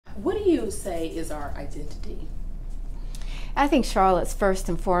What do you say is our identity? I think Charlotte's first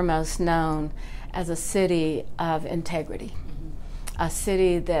and foremost known as a city of integrity, a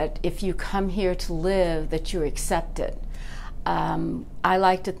city that if you come here to live, that you're accepted. I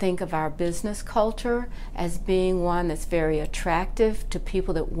like to think of our business culture as being one that's very attractive to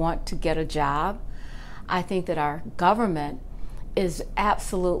people that want to get a job. I think that our government is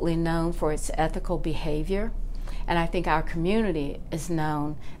absolutely known for its ethical behavior, and I think our community is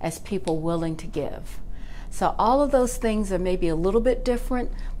known as people willing to give. So all of those things are maybe a little bit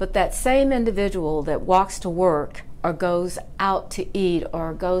different, but that same individual that walks to work or goes out to eat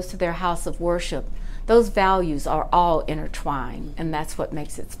or goes to their house of worship, those values are all intertwined, and that's what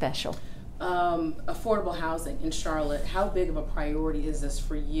makes it special. Affordable housing in Charlotte, how big of a priority is this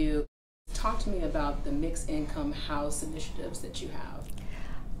for you? Talk to me about the mixed income house initiatives that you have.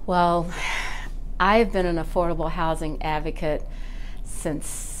 Well, I've been an affordable housing advocate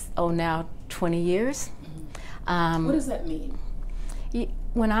since, now 20 years. What does that mean?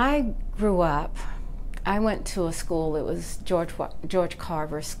 When I grew up, I went to a school, it was George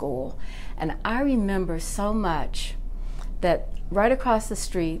Carver School, and I remember so much that right across the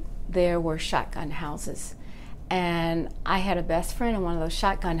street there were shotgun houses. And I had a best friend in one of those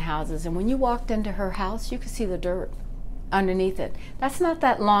shotgun houses, and when you walked into her house, you could see the dirt underneath it. That's not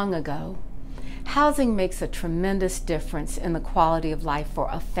that long ago. Housing makes a tremendous difference in the quality of life for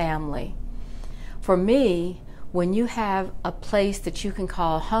a family. For me, when you have a place that you can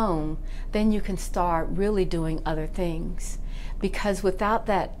call home, then you can start really doing other things. Because without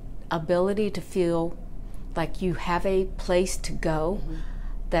that ability to feel like you have a place to go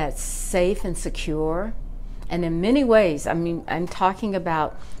that's safe and secure, and in many ways, I mean, I'm talking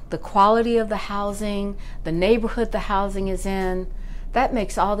about the quality of the housing, the neighborhood the housing is in, that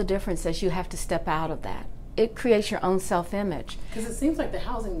makes all the difference as you have to step out of that. It creates your own self-image. Because it seems like the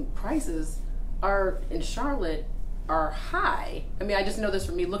housing prices are in Charlotte are high. I mean, I just know this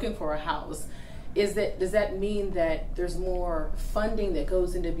from me looking for a house. Does that mean that there's more funding that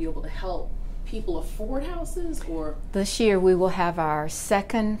goes in to be able to help people afford houses? Or this year we will have our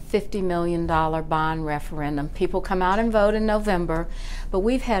second $50 million bond referendum. People come out and vote in November, but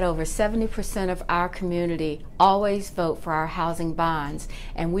we've had over 70% of our community always vote for our housing bonds,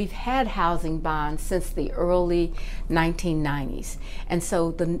 and we've had housing bonds since the early 1990s. And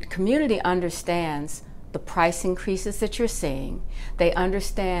so the community understands the price increases that you're seeing. They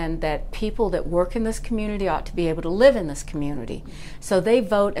understand that people that work in this community ought to be able to live in this community. So they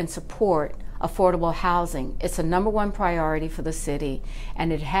vote and support affordable housing. It's a #1 priority for the city,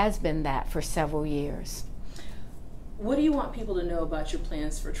 and it has been that for several years. What do you want people to know about your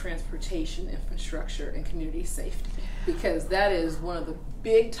plans for transportation, infrastructure, and community safety? Because that is one of the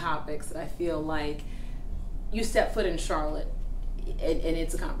big topics that I feel like you step foot in Charlotte and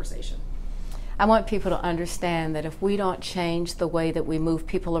it's a conversation. I want people to understand that if we don't change the way that we move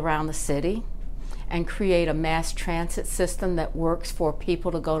people around the city and create a mass transit system that works for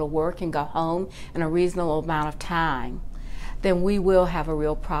people to go to work and go home in a reasonable amount of time, then we will have a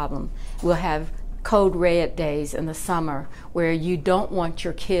real problem. We'll have code red days in the summer where you don't want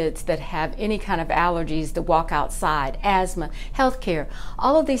your kids that have any kind of allergies to walk outside, asthma, healthcare.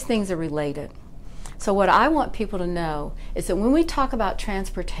 All of these things are related. So what I want people to know is that when we talk about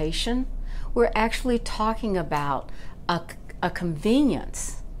transportation, we're actually talking about a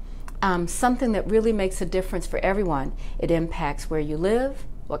convenience, something that really makes a difference for everyone. It impacts where you live,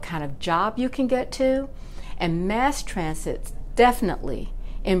 what kind of job you can get to, and mass transit definitely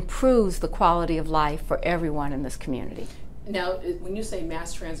improves the quality of life for everyone in this community. Now, when you say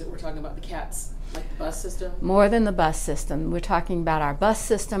mass transit, we're talking about the CATS, like the bus system? More than the bus system. We're talking about our bus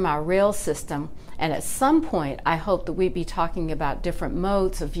system, our rail system, and at some point I hope that we'd be talking about different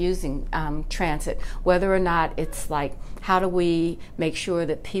modes of using transit, whether or not it's like how do we make sure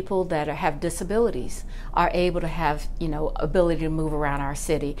that people that have disabilities are able to have, ability to move around our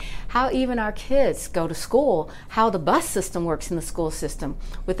city, how even our kids go to school, how the bus system works in the school system.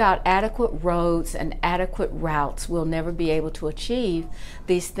 Without adequate roads and adequate routes, we'll never be able to achieve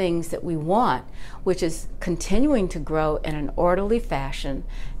these things that we want, which is continuing to grow in an orderly fashion,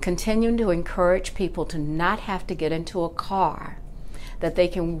 continuing to encourage people to not have to get into a car, that they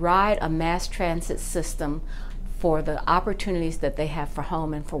can ride a mass transit system for the opportunities that they have for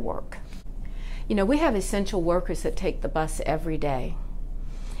home and for work. We have essential workers that take the bus every day,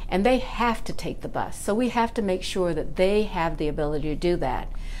 and they have to take the bus. So we have to make sure that they have the ability to do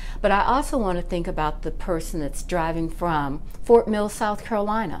that. But I also want to think about the person that's driving from Fort Mill, South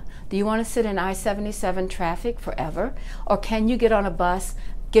Carolina. Do you want to sit in I-77 traffic forever? Or can you get on a bus,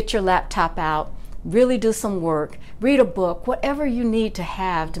 get your laptop out, really do some work, read a book, whatever you need to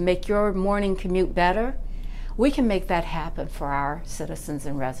have to make your morning commute better, we can make that happen for our citizens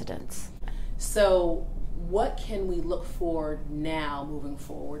and residents. So what can we look for now moving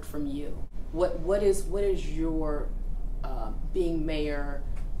forward from you? What is your being mayor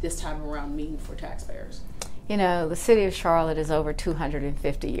this time around mean for taxpayers? You know, the city of Charlotte is over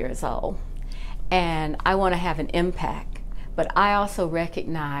 250 years old, and I want to have an impact, but I also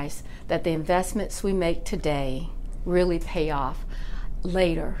recognize that the investments we make today really pay off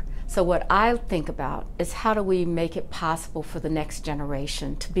later. So what I think about is how do we make it possible for the next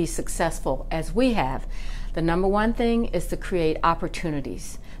generation to be successful as we have. The number one thing is to create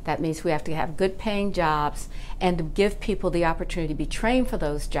opportunities. That means we have to have good paying jobs and to give people the opportunity to be trained for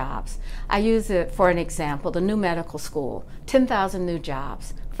those jobs. I use it for an example, the new medical school, 10,000 new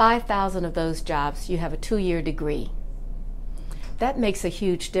jobs, 5,000 of those jobs you have a 2-year degree. That makes a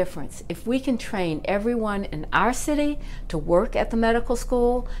huge difference. If we can train everyone in our city to work at the medical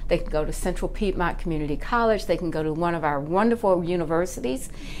school, they can go to Central Piedmont Community College, they can go to one of our wonderful universities.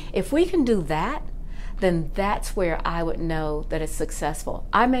 If we can do that, then that's where I would know that it's successful.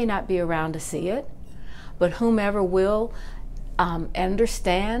 I may not be around to see it, but whomever will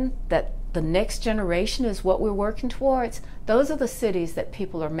understand that the next generation is what we're working towards, those are the cities that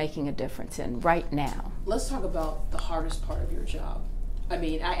people are making a difference in right now. Let's talk about the hardest part of your job. I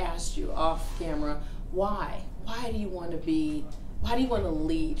mean, I asked you off camera, why? Why do you want to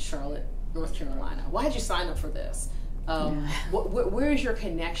lead Charlotte, North Carolina? Why did you sign up for this? Where is your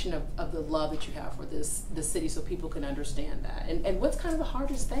connection of the love that you have for the city so people can understand that? And what's kind of the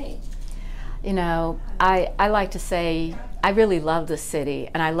hardest thing? You know, I like to say I really love the city,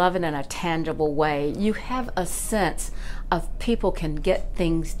 and I love it in a tangible way. You have a sense of people can get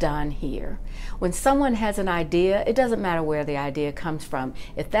things done here. When someone has an idea, it doesn't matter where the idea comes from.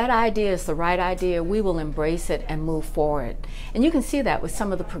 If that idea is the right idea, we will embrace it and move forward. And you can see that with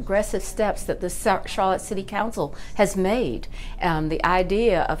some of the progressive steps that the Charlotte City Council has made. The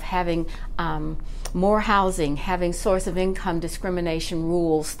idea of having more housing, having source of income discrimination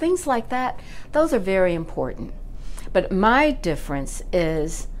rules, things like that, those are very important. But my difference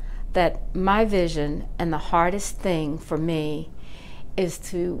is that my vision and the hardest thing for me is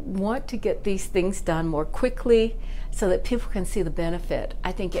to want to get these things done more quickly so that people can see the benefit.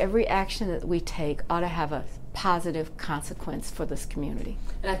 I think every action that we take ought to have a positive consequence for this community.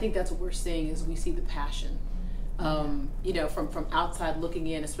 And I think that's what we're seeing is we see the passion. You know, from outside looking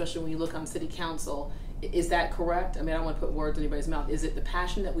in, especially when you look on city council, is that correct? I mean, I don't want to put words in anybody's mouth. Is it the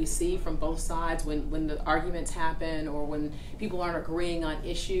passion that we see from both sides when the arguments happen or when people aren't agreeing on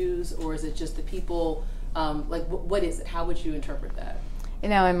issues, or is it just the people, what is it? How would you interpret that? You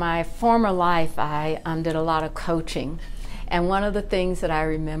know, in my former life, I did a lot of coaching. And one of the things that I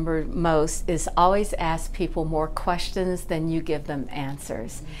remember most is always ask people more questions than you give them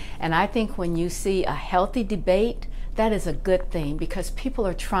answers. And I think when you see a healthy debate, that is a good thing because people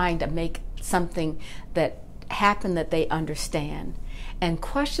are trying to make something that happen that they understand. And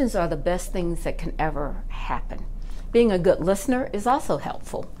questions are the best things that can ever happen. Being a good listener is also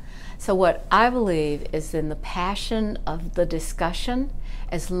helpful. So what I believe is in the passion of the discussion,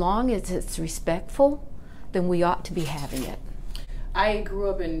 as long as it's respectful, then we ought to be having it. I grew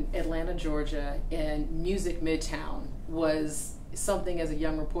up in Atlanta, Georgia, and Music Midtown was something as a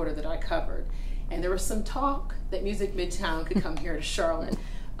young reporter that I covered. And there was some talk that Music Midtown could come here to Charlotte.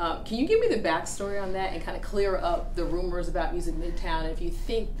 Can you give me the backstory on that and kind of clear up the rumors about Music Midtown, and if you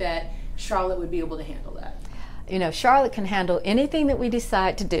think that Charlotte would be able to handle that? You know, Charlotte can handle anything that we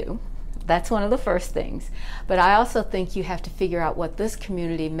decide to do. That's one of the first things. But I also think you have to figure out what this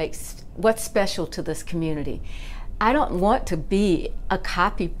community makes, what's special to this community. I don't want to be a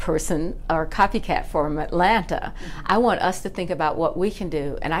copy person or copycat from Atlanta. I want us to think about what we can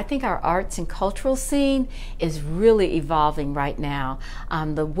do. And I think our arts and cultural scene is really evolving right now.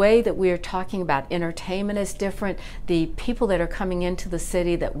 The way that we are talking about entertainment is different. The people that are coming into the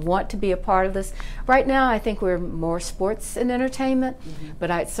city that want to be a part of this. Right now, I think we're more sports and entertainment,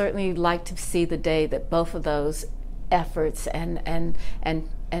 but I'd certainly like to see the day that both of those efforts and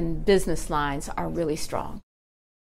business lines are really strong.